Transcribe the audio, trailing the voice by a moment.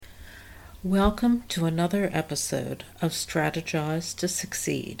Welcome to another episode of Strategize to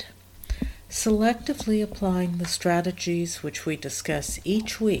Succeed. Selectively applying the strategies which we discuss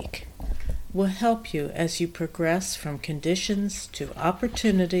each week will help you as you progress from conditions to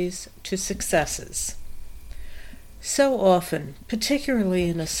opportunities to successes. So often, particularly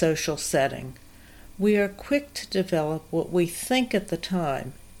in a social setting, we are quick to develop what we think at the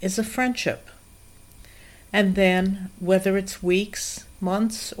time is a friendship. And then, whether it's weeks,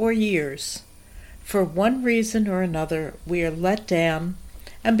 months, or years, for one reason or another, we are let down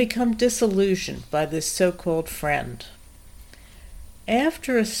and become disillusioned by this so-called friend.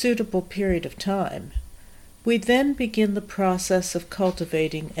 After a suitable period of time, we then begin the process of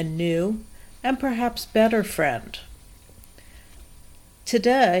cultivating a new and perhaps better friend.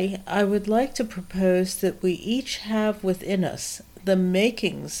 Today, I would like to propose that we each have within us the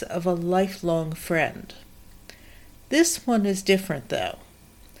makings of a lifelong friend. This one is different, though.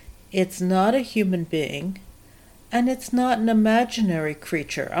 It's not a human being, and it's not an imaginary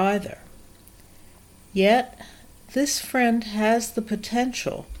creature either. Yet, this friend has the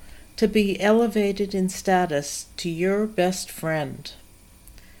potential to be elevated in status to your best friend.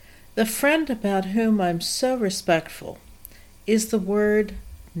 The friend about whom I'm so respectful is the word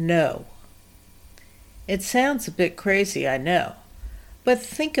no. It sounds a bit crazy, I know, but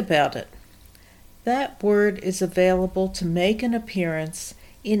think about it. That word is available to make an appearance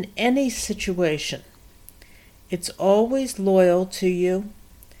in any situation. It's always loyal to you,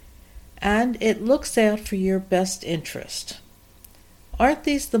 and it looks out for your best interest. Aren't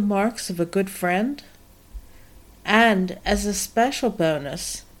these the marks of a good friend? And as a special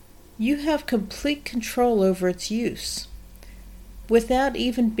bonus, you have complete control over its use, without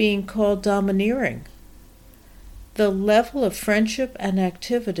even being called domineering. The level of friendship and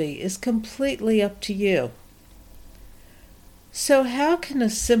activity is completely up to you. So how can a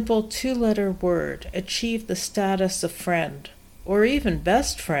simple two-letter word achieve the status of friend, or even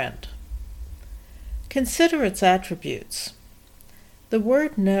best friend? Consider its attributes. The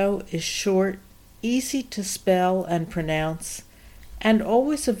word no is short, easy to spell and pronounce, and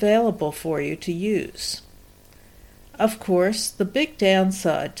always available for you to use. Of course, the big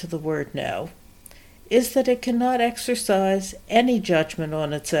downside to the word no is that it cannot exercise any judgment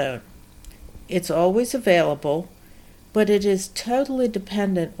on its own. It's always available, but it is totally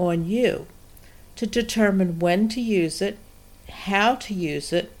dependent on you to determine when to use it, how to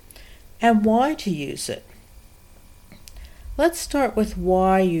use it, and why to use it. Let's start with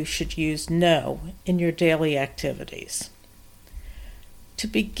why you should use no in your daily activities. To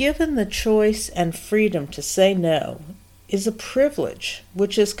be given the choice and freedom to say no is a privilege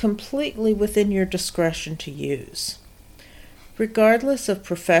which is completely within your discretion to use. Regardless of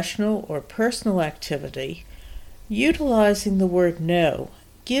professional or personal activity, utilizing the word no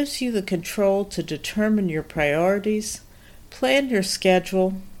gives you the control to determine your priorities, plan your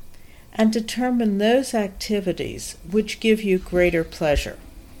schedule, and determine those activities which give you greater pleasure.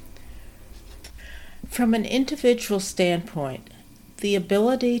 From an individual standpoint, the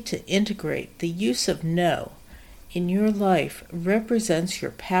ability to integrate the use of no in your life represents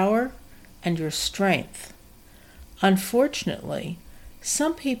your power and your strength. Unfortunately,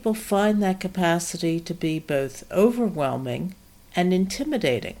 some people find that capacity to be both overwhelming and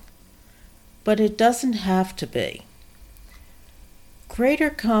intimidating, but it doesn't have to be. Greater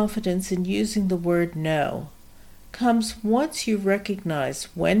confidence in using the word no comes once you recognize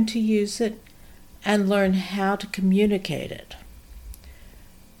when to use it and learn how to communicate it.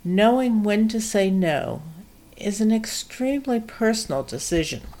 Knowing when to say no is an extremely personal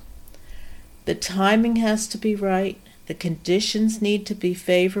decision. The timing has to be right, the conditions need to be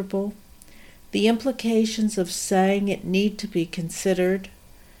favorable, the implications of saying it need to be considered,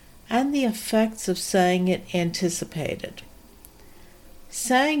 and the effects of saying it anticipated.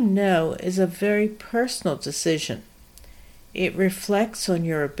 Saying no is a very personal decision. It reflects on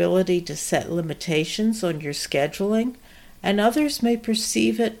your ability to set limitations on your scheduling, and others may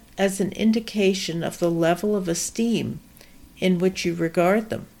perceive it as an indication of the level of esteem in which you regard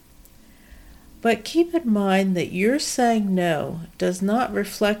them. But keep in mind that your saying no does not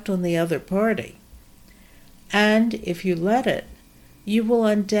reflect on the other party. And if you let it, you will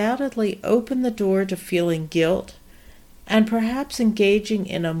undoubtedly open the door to feeling guilt and perhaps engaging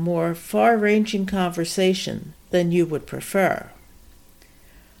in a more far-ranging conversation than you would prefer.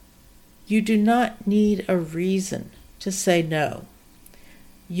 You do not need a reason to say no.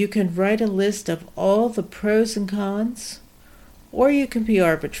 You can write a list of all the pros and cons, or you can be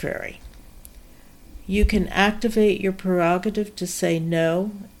arbitrary. You can activate your prerogative to say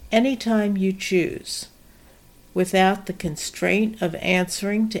no anytime you choose. without the constraint of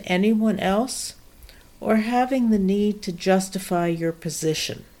answering to anyone else or having the need to justify your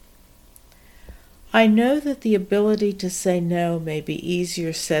position. I know that the ability to say no may be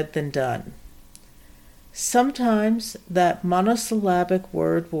easier said than done. Sometimes that monosyllabic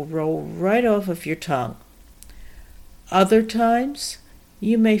word will roll right off of your tongue. Other times,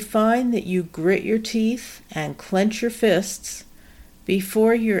 you may find that you grit your teeth and clench your fists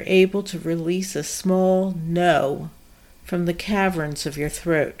before you're able to release a small no from the caverns of your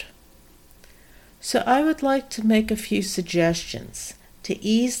throat. So I would like to make a few suggestions to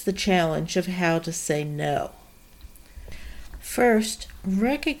ease the challenge of how to say no. First,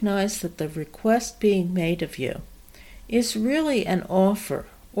 recognize that the request being made of you is really an offer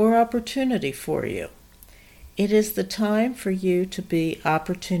or opportunity for you. It is the time for you to be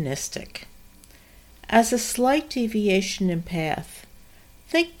opportunistic. As a slight deviation in path,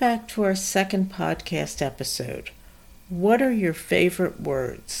 think back to our second podcast episode. What are your favorite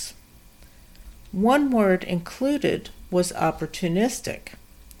words? One word included was opportunistic.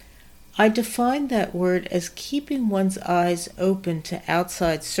 I defined that word as keeping one's eyes open to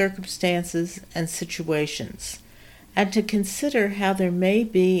outside circumstances and situations, and to consider how there may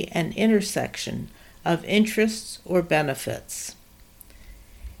be an intersection of interests or benefits.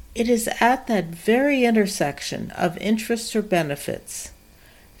 It is at that very intersection of interests or benefits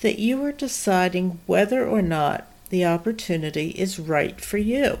that you are deciding whether or not the opportunity is right for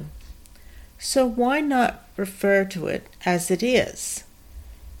you. So why not refer to it as it is?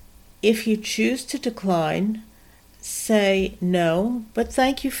 If you choose to decline, say no, but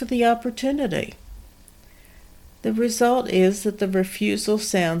thank you for the opportunity. The result is that the refusal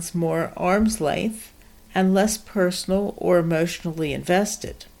sounds more arm's length and less personal or emotionally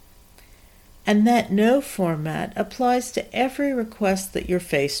invested. And that no format applies to every request that you're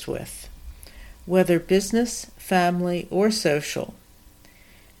faced with, whether business, family, or social.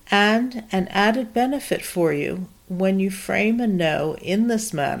 And an added benefit for you when you frame a no in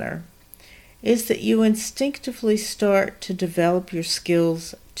this manner is that you instinctively start to develop your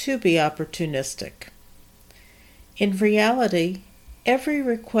skills to be opportunistic. In reality, every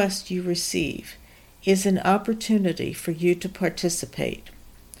request you receive is an opportunity for you to participate.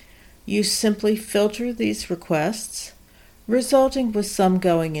 You simply filter these requests, resulting with some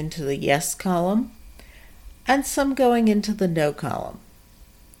going into the yes column and some going into the no column.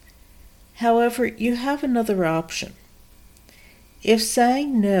 However, you have another option. If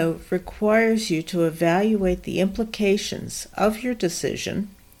saying no requires you to evaluate the implications of your decision,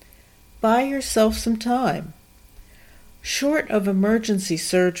 buy yourself some time. Short of emergency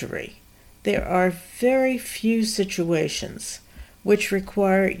surgery, there are very few situations which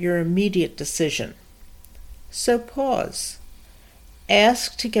require your immediate decision. So pause.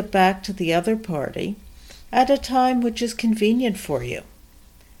 Ask to get back to the other party at a time which is convenient for you.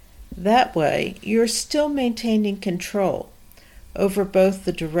 That way, you're still maintaining control over both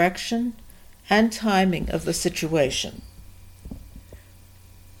the direction and timing of the situation.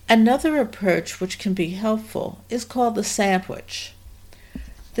 Another approach which can be helpful is called the sandwich.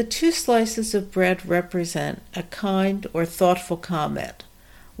 The two slices of bread represent a kind or thoughtful comment,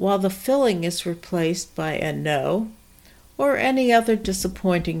 while the filling is replaced by a no or any other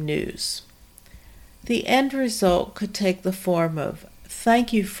disappointing news. The end result could take the form of,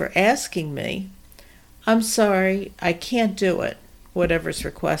 "Thank you for asking me. I'm sorry, I can't do it," whatever's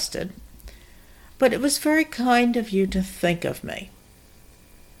requested. "But it was very kind of you to think of me."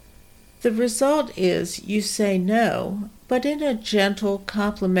 The result is you say no, but in a gentle,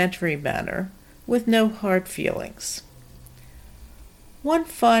 complimentary manner, with no hard feelings. One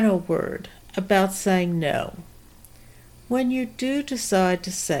final word about saying no. When you do decide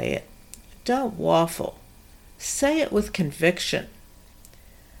to say it, don't waffle. Say it with conviction.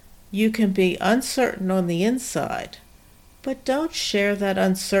 You can be uncertain on the inside, but don't share that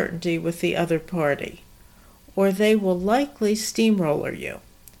uncertainty with the other party, or they will likely steamroller you,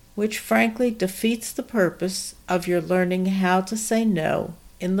 which frankly defeats the purpose of your learning how to say no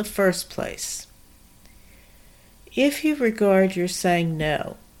in the first place. If you regard your saying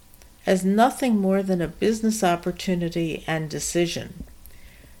no as nothing more than a business opportunity and decision,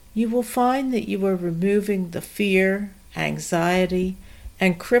 you will find that you are removing the fear, anxiety,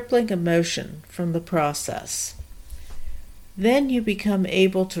 and crippling emotion from the process. Then you become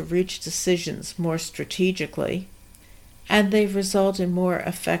able to reach decisions more strategically, and they result in more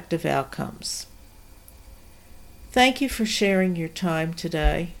effective outcomes. Thank you for sharing your time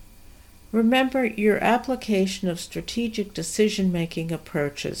today. Remember, your application of strategic decision-making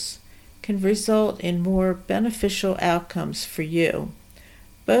approaches can result in more beneficial outcomes for you,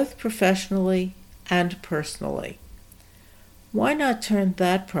 both professionally and personally. Why not turn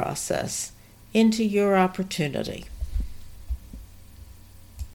that process into your opportunity?